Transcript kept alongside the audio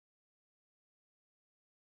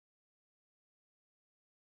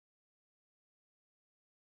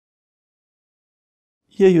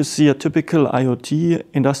Here you see a typical IoT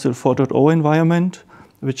Industrial 4.0 environment,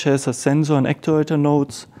 which has a sensor and actuator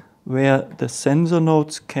nodes, where the sensor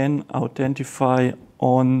nodes can identify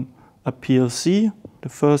on a PLC. The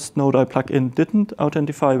first node I plug in didn't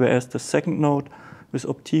identify, whereas the second node with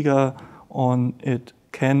OPTIGA on it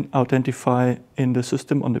can identify in the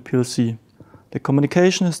system on the PLC. The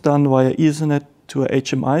communication is done via Ethernet to a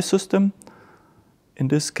HMI system. In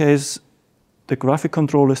this case, the graphic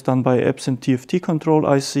control is done by Epson TFT control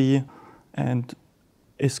IC and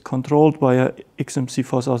is controlled by a XMC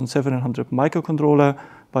 4700 microcontroller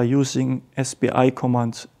by using SBI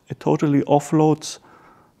commands. It totally offloads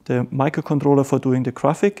the microcontroller for doing the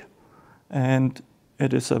graphic, and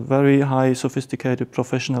it is a very high sophisticated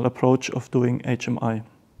professional approach of doing HMI.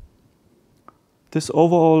 This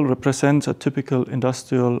overall represents a typical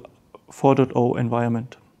Industrial 4.0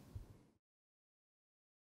 environment.